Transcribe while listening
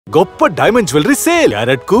గొప్ప diamond jewellery sale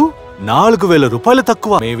carrot కు 4000 రూపాయలు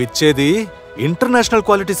తక్కువ. మేమిచ్చేది ఇంటర్నేషనల్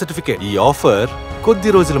క్వాలిటీ సర్టిఫికేట్. ఈ ఆఫర్ కొద్ది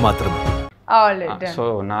రోజులు మాత్రమే. సో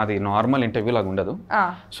నాది నార్మల్ ఇంటర్వ్యూ లాగా ఉండదు.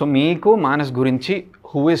 సో మీకు మానస్ గురించి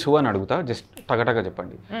హూ ఇస్ హూ అని అడుగుతా, జస్ట్ టగటగా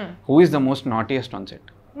చెప్పండి. Who is the most naughtiest on set?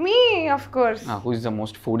 Me of course. Who is the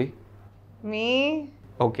most foodie? Me.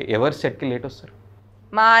 Okay, ఎవరు సెట్కి లేట్ వస్తారు?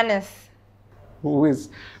 మానస్. హూ ఇస్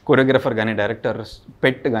కొరియోగ్రాఫర్ కానీ డైరెక్టర్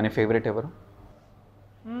పెట్ కానీ ఫేవరెట్ ఎవరు?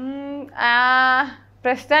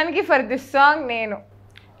 ప్రస్తుతానికి ఫర్ దిస్ సాంగ్ నేను.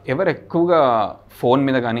 ఎవరు ఎక్కువగా ఫోన్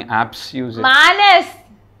మీద కానీ యాప్స్ యూజ్? మానస్.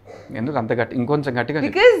 ఎందుకు అంత గట్టి, ఇంకొంచెం గట్టిగా?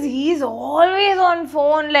 Because he's always on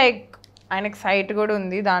phone. Like ఆయనకు సైట్ కూడా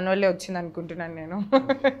ఉంది, దానివల్లే వచ్చింది అనుకుంటున్నాను నేను.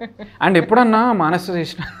 అండ్ ఎప్పుడన్నా మానస్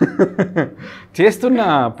చేస్తున్న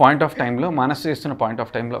పాయింట్ ఆఫ్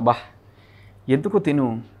టైంలో బా ఎందుకు తిను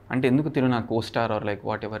అంటే ఎందుకు తిను నా co-star are like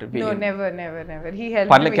what ever?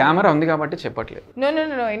 పర్లే, కెమెరా ఉంది కాబట్టి చెప్పట్లేదు.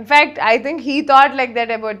 No in fact I think he thought like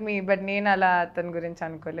that about me, but నేను అలా అతని గురించి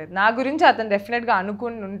అనుకోలేదు. నా గురించి అతను డెఫినెట్గా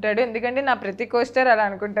అనుకుని ఉంటాడు, ఎందుకంటే నా ప్రతి కోస్టర్ అలా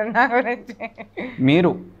అనుకుంటాను నా గురించి.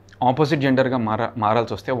 మీరు ఆపోజిట్ జెండర్గా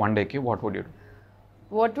మారాల్సి వస్తే వన్ డేకి what would you do?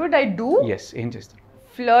 What would I do? Yes, ఏం చేస్తారు?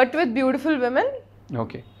 Flirt with beautiful women.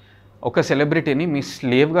 Okay, ఒక సెలబ్రిటీని మీ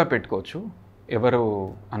స్లేవ్గా పెట్టుకోవచ్చు, ఎవరు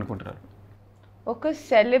అనుకుంటున్నారు? ఒక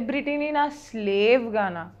సెలబ్రిటీని నా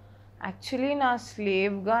స్లేవ్గానా? యాక్చువల్లీ నా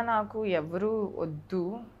స్లేవ్గా నాకు ఎవరు వద్దు.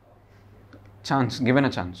 Chance given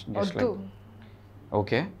a chance. వద్దు.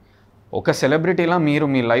 ఓకే, ఒక సెలబ్రిటీలా మీరు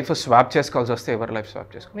మీ లైఫ్ స్వాప్ చేసుకోవాల్సి వస్తే ఎవరు లైఫ్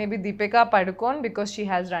స్వాప్ చేసుకోవాలి? Maybe Deepika పడుకోన్, because she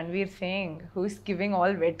has Ranveer Singh who is giving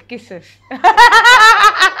all wet kisses.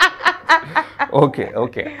 Okay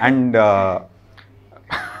okay, and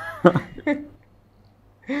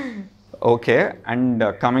okay, and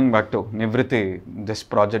coming back to నివృత్తి, దిస్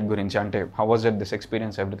ప్రాజెక్ట్ గురించి అంటే how was it, this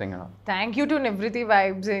experience, everything? Thank you to నివృత్తి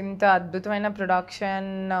vibes. ఇంత అద్భుతమైన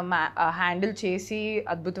production handle చేసి,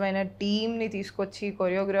 అద్భుతమైన టీమ్ని తీసుకొచ్చి,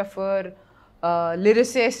 choreographer,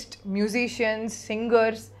 lyricist, musicians,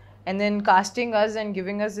 singers, and then casting us and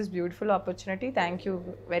giving us this beautiful opportunity. Thank you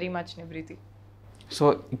very much, Nivriti. So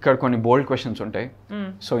ఇక్కడ కొన్ని బోల్డ్ questions ఉంటాయి.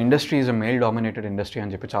 So industry is a male dominated industry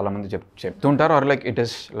అని చెప్పి చాలా మంది చెప్తుంటారు, are like it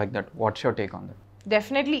is like that? What's your take on that?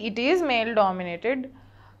 Definitely it is male dominated.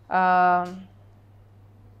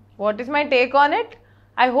 What is my take on it?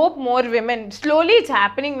 I hope more women, slowly it's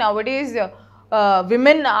happening nowadays.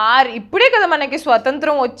 Women are, ఇప్పుడే కదా మనకి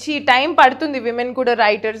స్వతంత్రం వచ్చి time పడుతుంది, women కూడా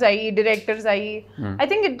writers అయ్యి, directors అయ్యి. I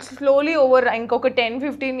think it's slowly over. ఇంకొక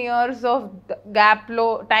 10-15 years ఆఫ్ గ్యాప్లో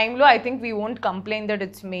టైంలో I think we won't complain that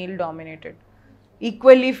it's male dominated.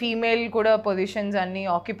 Equally female కూడా పొజిషన్స్ అన్నీ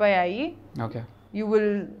ఆక్యుపై అయ్యి, okay, you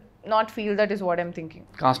will not feel that is what I'm thinking.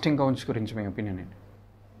 Casting couch గురించి మీ opinion ఏంటి?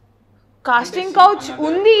 Casting couch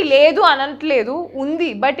ఉంది, లేదు అనట్లేదు, ఉంది,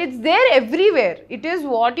 but it's there everywhere. It is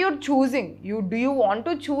what you're choosing. Do you want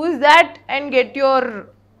to choose that and get your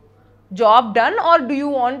job done, or do you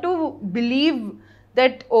want to believe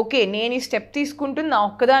that okay నేను ఈ step తీసుకుంటుంది నా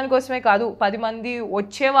ఒక్కదానికోసమే కాదు, 10 మంది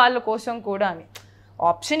వచ్చే వాళ్ళ కోసం కూడా అని.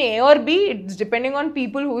 Option A R B, it's depending on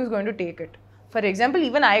people who is going to take it. For example,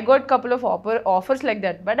 even I got couple of offers like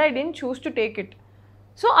that, but I dent choose to take it.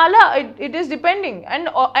 So అలా it is depending.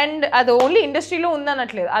 And అది only ఇండస్ట్రీలో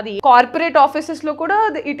ఉందనట్లేదు, అది corporate ఆఫీసెస్లో కూడా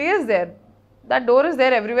it is there. That door is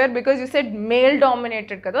there everywhere, because you said male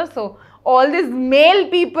dominated కదా. So all this male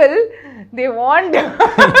people they want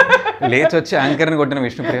లేచి వచ్చి యాంకర్ని కొట్టిన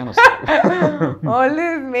విష్ణు ప్రియ. All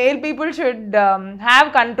this male people should have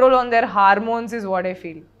control on their hormones is what I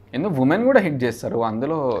feel. ఎందుకు women కూడా hit చేస్తారు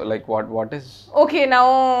అందులో, like what is? Okay, now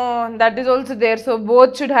that is also there. So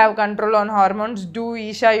both should have control on hormones. Do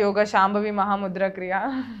Isha yoga, Shambhavi మహాముద్ర క్రియ.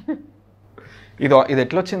 ఇది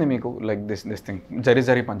ఎట్లా వచ్చింది మీకు, like this thing,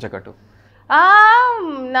 జరి పంచకట్టు?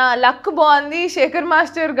 నా లక్ బాగుంది. శేఖర్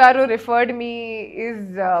మాస్టర్ గారు referred me is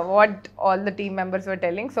what all the team members were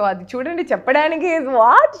telling. So అది చూడండి, చెప్పడానికి is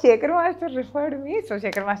what Shekhar master referred me. So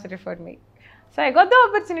Shekhar master referred me. So I got the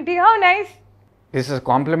opportunity. How nice. This is a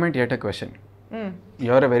compliment yet a question. You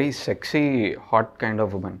are a very sexy, hot kind of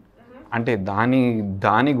woman. అంటే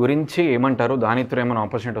దాని గురించి ఏమంటారు, దాని through ఏమైనా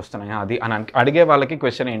opportunity వస్తున్నాయా అది అని అడిగే వాళ్ళకి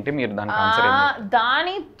క్వశ్చన్ ఏంటి, మీరు దానికి ఆన్సర్ ఏంటి?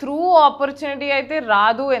 దాని త్రూ ఆపర్చునిటీ అయితే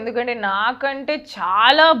రాదు, ఎందుకంటే నాకంటే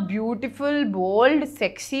చాలా beautiful, bold,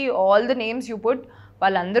 sexy, all the names you put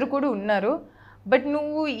వాళ్ళందరూ కూడా ఉన్నారు. బట్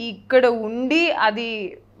నువ్వు ఇక్కడ ఉండి అది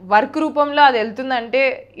వర్క్ రూపంలో అది వెళ్తుందంటే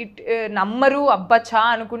నమ్మరు, అబ్బచ్చా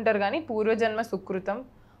అనుకుంటారు. కానీ పూర్వజన్మ సుకృతం,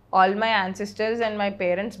 all my ancestors and my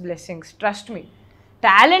parents blessings. Trust me.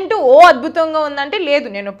 Talent అద్భుతంగా ఉందంటే లేదు,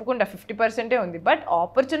 నేను ఒప్పుకుంటా, 50% ఉంది. But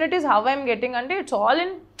opportunities how I'm getting అంటే it's all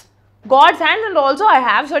in God's hands. And also I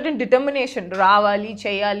have certain determination. రావాలి,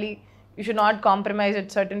 చేయాలి, you should not compromise at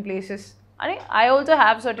certain places. And I also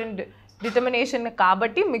have certain determination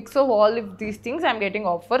kabatti, mix of all of these things I'm getting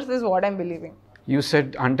offers is what I'm believing. You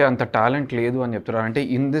said అంటే అంత talent లేదు అని చెప్తున్నారు. అంటే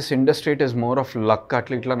in this industry it is more of luck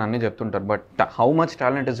అట్లా ఇట్లా అన్నీ చెప్తుంటారు. But how much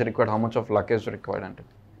talent is required, how much of luck is required అంటే?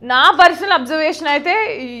 నా పర్సనల్ అబ్జర్వేషన్ అయితే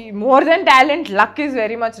more than talent, luck is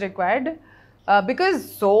very much required. Because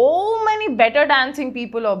so many better dancing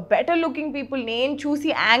people are better looking people. నేను చూసి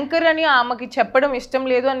anchor అని ఆమెకి చెప్పడం ఇష్టం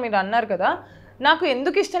లేదు అని మీరు అన్నారు కదా, నాకు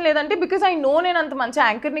ఎందుకు ఇష్టం లేదంటే బికాజ్ ఐ నో నేను అంత మంచి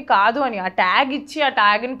యాంకర్ని కాదు అని. ఆ ట్యాగ్ ఇచ్చి ఆ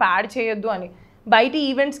ట్యాగ్ని ప్యాడ్ చేయొద్దు అని. బయట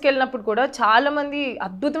ఈవెంట్స్కి వెళ్ళినప్పుడు కూడా చాలామంది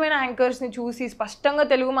అద్భుతమైన యాంకర్స్ని చూసి స్పష్టంగా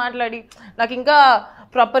తెలుగు మాట్లాడి, నాకు ఇంకా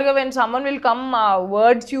ప్రాపర్గా when someone will come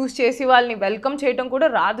words use చేసి వాళ్ళని వెల్కమ్ చేయడం కూడా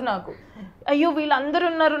రాదు నాకు. అయ్యో వీళ్ళందరూ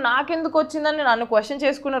ఉన్నారు నాకెందుకు వచ్చిందని నన్ను క్వశ్చన్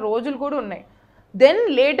చేసుకున్న రోజులు కూడా ఉన్నాయి. Then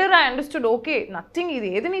later I understood, okay nothing, ఇది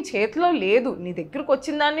ఏది నీ చేతిలో లేదు, నీ దగ్గరకు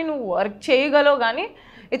వచ్చిందాన్ని నువ్వు వర్క్ చేయగలవు, కానీ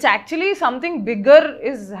it's actually something bigger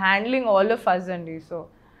is handling all of us అండి. సో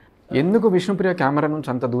ఎందుకు విష్ణుప్రియ కెమెరా నుంచి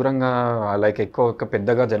అంత దూరంగా లైక్ ఎక్కువ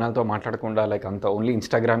పెద్దగా జనాలతో మాట్లాడకుండా లైక్ అంత only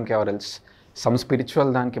ఇన్స్టాగ్రామ్కి or else some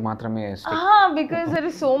spiritual దానికి మాత్రమే? Because there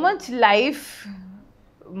is so much life.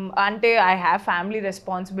 అంటే I have family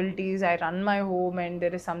responsibilities, I run my home and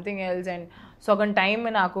there is something else. And సగం టైం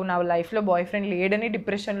నాకు నా లైఫ్లో బాయ్ ఫ్రెండ్ లేడని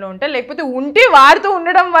డిప్రెషన్లో ఉంటా, లేకపోతే ఉంటే వారితో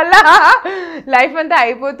ఉండడం వల్ల లైఫ్ అంతా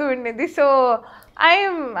అయిపోతూ ఉండేది. So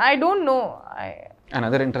I don't know.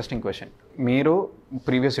 Another interesting question, మీరు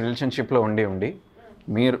ప్రీవియస్ రిలేషన్షిప్లో ఉండి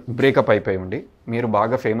మీరు బ్రేకప్ అయిపోయి ఉండి మీరు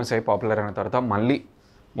బాగా ఫేమస్ అయ్యి పాపులర్ అయిన తర్వాత మళ్ళీ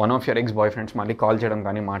one of your ex bye friends మళ్ళీ కాల్ చేయడం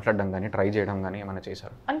కానీ మాట్లాడడం కానీ ట్రై చేయడం కానీ ఏమైనా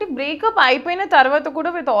చేశారు? అంటే బ్రేకప్ అయిపోయిన తర్వాత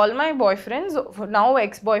కూడా with all my boy friends, now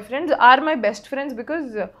X bye friends are my best friends because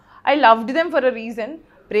I loved them for a reason.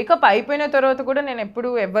 Breakup అయిపోయిన తర్వాత కూడా నేను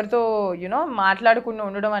ఎప్పుడు ఎవరితో మాట్లాడకుండా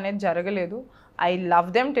ఉండడం అనేది జరగలేదు. I love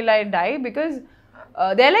them till I die because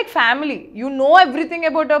they are like family. You know everything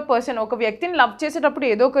about a person. ఒక వ్యక్తిని లవ్ చేసేటప్పుడు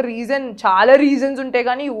ఏదో ఒక రీజన్, చాలా రీజన్స్ ఉంటాయి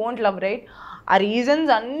కానీ యూ వోంట్ లవ్, రైట్? ఆ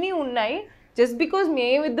రీజన్స్ అన్నీ ఉన్నాయి. జస్ట్ బికాజ్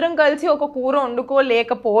మేమిద్దరం కలిసి ఒక కూర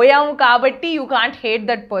వండుకోలేకపోయాము కాబట్టి you can't hate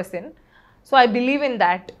that person. So I believe in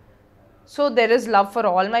that. So there is love for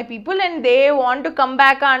all my people and they want to come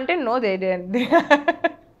back అంటే no, they don't.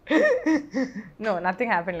 No,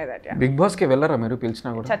 nothing happen like that. Big boss కి వెళ్ళరా మీరు? పిలిచినా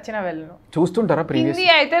కూడా చచ్చినా వెళ్ళను. చూస్తుంటారా? Previous Hindi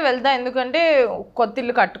అయితే వెళ్తా, ఎందుకంటే కొత్త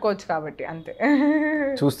ఇల్లు కట్టుకోవచ్చు కాబట్టి, అంతే.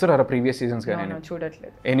 చూస్తారా ప్రీవియస్ సీజన్స్ గానీ?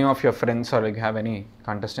 చూడట్లేదు. Any of your friends are have any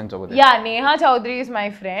contestants over there? Yeah, Neha Chowdary is my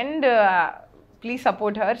friend. Please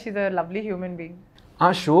support her, she is a lovely human being. ఆ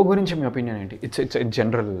షో గురించి మీ ఒపీనియన్ ఏంటి? It's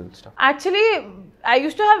general stuff. Actually I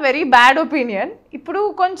use to have very bad opinion. ఇప్పుడు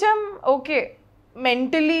కొంచెం okay,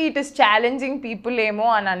 mentally it is challenging people ఏమో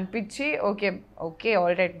అని అనిపించి okay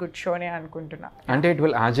all right good షోనే అనుకుంటున్నా. అంటే it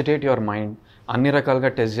will agitate your mind, అన్ని రకాలుగా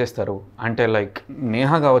టెస్ట్ చేస్తారు. అంటే లైక్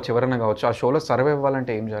నేహా కావచ్చు, ఎవరైనా కావచ్చు, ఆ షోలో సర్వే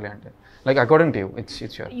అవ్వాలంటే ఏం చేయాలి అంటే like according to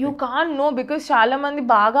you can't no because చాలా మంది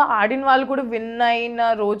బాగా ఆడిన వాళ్ళు కూడా విన్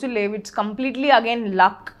అయిన రోజులు లేవు. It's completely again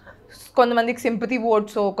luck. కొంతమందికి సింపతి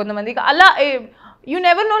ఓట్స్, కొంతమందికి అలా. You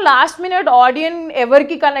never know last minute audience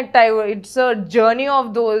everki connect ayu. It's a journey of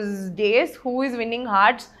those days. Who is winning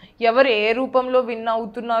hearts, ever ఏ రూపంలో విన్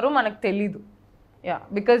అవుతున్నారో మనకు తెలీదు. Yeah,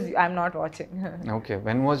 because I'm not watching. Okay,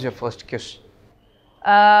 when was your first kiss?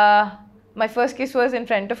 My first kiss was in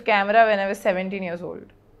front of camera when I was 17 years old.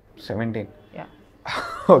 17? Yeah.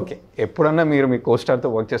 Okay, ఎప్పుడన్నా మీరు మీ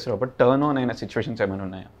కోస్టార్తో work చేస్తున్నప్పుడు turn on అయిన situations ఏమైనా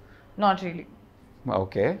ఉన్నాయా? Not really.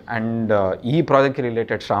 Okay, and ఈ ప్రాజెక్ట్కి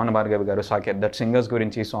related శ్రావణ భార్గవి గారు, Saketh, that singers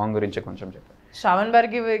గురించి, ఈ సాంగ్ గురించి కొంచెం చెప్పండి. శ్రావణ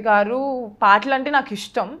భార్గవి గారు పాటలు అంటే నాకు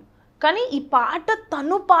ఇష్టం, కానీ ఈ పాట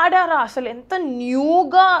తను పాడారా అసలు ఎంత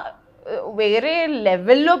న్యూగా వేరే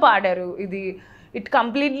లెవెల్లో పాడారు. ఇది ఇట్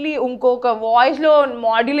కంప్లీట్లీ ఇంకొక వాయిస్లో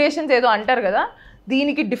మాడ్యులేషన్స్ ఏదో అంటారు కదా,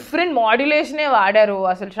 దీనికి డిఫరెంట్ మాడ్యులేషనే వాడారు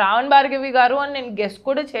అసలు శ్రావణ భార్గవి గారు అని నేను గెస్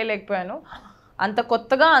కూడా చేయలేకపోయాను. అంత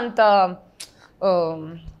కొత్తగా, అంత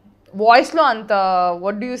వాయిస్లో అంత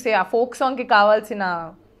వాట్ డూ యూ సే, ఆ ఫోక్ సాంగ్కి కావాల్సిన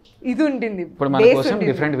ఇది ఉంటుంది. ఇప్పుడు మన కోసం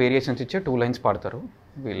డిఫరెంట్ వేరియేషన్స్ ఇచ్చే 2 lines పాడతారు.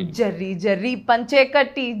 జర్రీ జర్రీ పంచే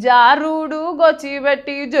కట్టి జారుడు గోచి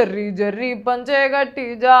పెట్టి, జర్రీ జర్రీ పంచే కట్టి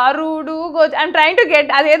జారుడు గోచి. ఐఎమ్ ట్రైంగ్ టు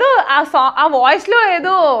గెట్, అదేదో ఆ వాయిస్లో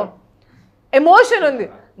ఏదో ఎమోషన్ ఉంది.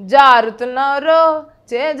 జారుతున్నారో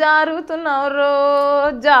జారుతున్నారో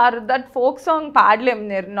జారు, that folk song పాడలేము,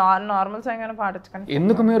 normal song అయినా పాడచ్చు. కానీ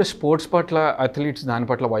ఎందుకు మీరు స్పోర్ట్స్ పట్ల, అథ్లీట్స్ దాని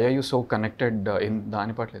పట్ల why are you so connected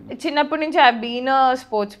దాని పట్ల? చిన్నప్పటి నుంచి I been a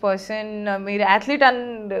sports person. మీరు అథ్లీట్ అని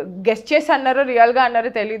గెస్ట్ చేసి అన్నారో రియల్గా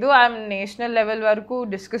అన్నారో తెలీదు. ఐఎమ్ నేషనల్ లెవెల్ వరకు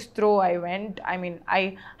discus throw I went. I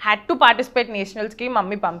had to participate నేషనల్స్కి,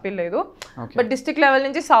 mummy పంపించలేదు. బట్ డిస్ట్రిక్ట్ లెవెల్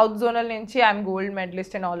నుంచి, సౌత్ జోనల్ నుంచి I'm gold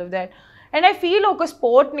medallist and all of that. And I feel ఒక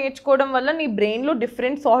స్పోర్ట్ నేర్చుకోవడం వల్ల నీ బ్రెయిన్లో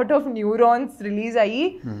different sort of neurons release అయ్యి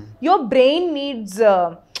యువర్ బ్రెయిన్ నీడ్స్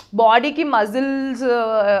బాడీకి మజిల్స్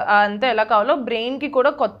అంతా ఎలా కావాలో బ్రెయిన్కి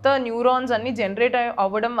కూడా కొత్త న్యూరాన్స్ అన్ని జనరేట్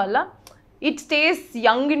అవ్వడం వల్ల it stays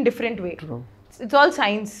young in different way. It's all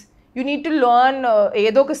science. You need to learn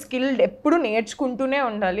ఏదో ఒక స్కిల్ ఎప్పుడు నేర్చుకుంటూనే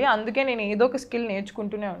ఉండాలి. అందుకే నేను ఏదో ఒక స్కిల్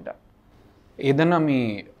నేర్చుకుంటూనే ఉంటాను. ఏదన్నా మీ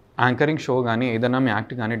యాంకరింగ్ షో కానీ ఏదన్నా మీ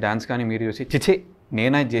యాక్ట్ కానీ డాన్స్ కానీ మీరు చూసి చిచే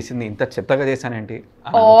నేనైతే చేసింది ఇంత చెత్తగా చేశానంటే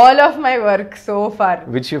all of my work so far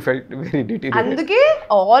which you felt very డిటేల్. అందుకే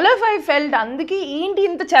ఆల్ ఆఫ్ ఐ ఫెల్ట్ అందుకే ఏంటి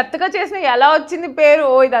ఇంత చెత్తగా చేసిన ఎలా వచ్చింది పేరు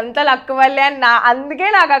ఇదంతా లక్ వల్లే అని అందుకే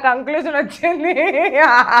నాకు ఆ కంక్లూజన్ వచ్చింది.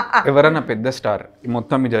 ఎవరైనా పెద్ద స్టార్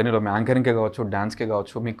మొత్తం మీ జర్నీలో మీ యాంకరింగ్కే కావచ్చు డాన్స్కే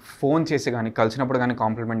కావచ్చు మీకు ఫోన్ చేసి కానీ కలిసినప్పుడు కానీ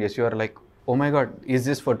కాంప్లిమెంట్ చేసి you're like oh my God is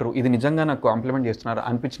this for true ఇది నిజంగా నాకు కాంప్లిమెంట్ చేస్తున్నారు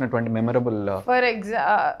అనిపించినటువంటి మెమరబుల్ ఫర్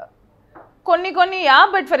కొన్ని yeah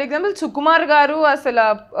but for example Sukumar గారు అసలు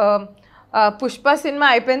పుష్ప సినిమా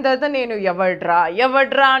అయిపోయిన తర్వాత నేను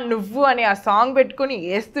ఎవడ్రా నువ్వు అని ఆ సాంగ్ పెట్టుకుని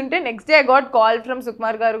వేస్తుంటే next day I got call from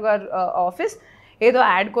Sukumar గారు ఆఫీస్. ఏదో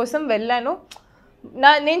యాడ్ కోసం వెళ్ళాను.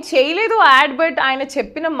 నేను చేయలేదు యాడ్ బట్ ఆయన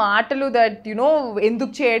చెప్పిన మాటలు దట్ యునో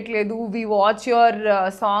ఎందుకు చేయట్లేదు వి వాచ్ యువర్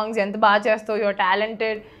సాంగ్స్ ఎంత బాగా చేస్తావు యువర్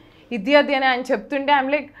టాలెంటెడ్ ఇది అది అని ఆయన చెప్తుంటే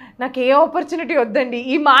ఐమ్ లైక్ నాకు ఏ ఆపర్చునిటీ వద్దండి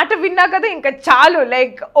ఈ మాట విన్నా కదా ఇంకా చాలు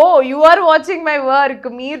like oh you are watching my work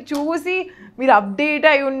మీరు చూసి మీరు అప్డేట్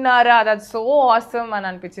అయి ఉన్నారా దట్ సో ఆసమ్ అని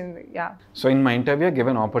అనిపించింది. Yeah so in my interview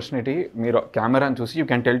given opportunity మీరు కెమెరాని చూసి you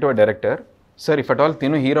can tell to a director sir if at all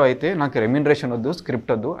తిను హీరో అయితే నాకు రెమ్యూనరేషన్ వద్దు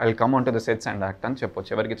స్క్రిప్ట్ వద్దు I will come on to the sets and act అని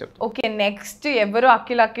చెప్పొచ్చు ఎవరికి చెప్తాను. ఓకే నెక్స్ట్ ఎవరు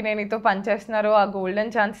అక్కినేనితో పనిచేస్తున్నారో ఆ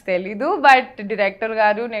గోల్డెన్ ఛాన్స్ తెలీదు బట్ డైరెక్టర్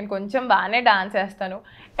గారు నేను కొంచెం బాగానే డాన్స్ చేస్తాను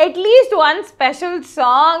at least one special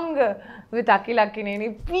song with Akkineni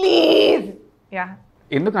please. Yeah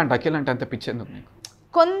ఎందుకంటే అఖిల్ అంటే అంత పిచ్చి ఎందుకు మీకు?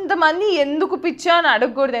 కొంతమంది ఎందుకు పిచ్చా అని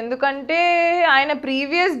అడగకూడదు ఎందుకంటే ఆయన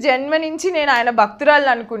ప్రీవియస్ జన్మ నుంచి నేను ఆయన భక్తురాలు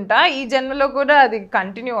అనుకుంటా ఈ జన్మలో కూడా అది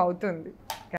కంటిన్యూ అవుతుంది.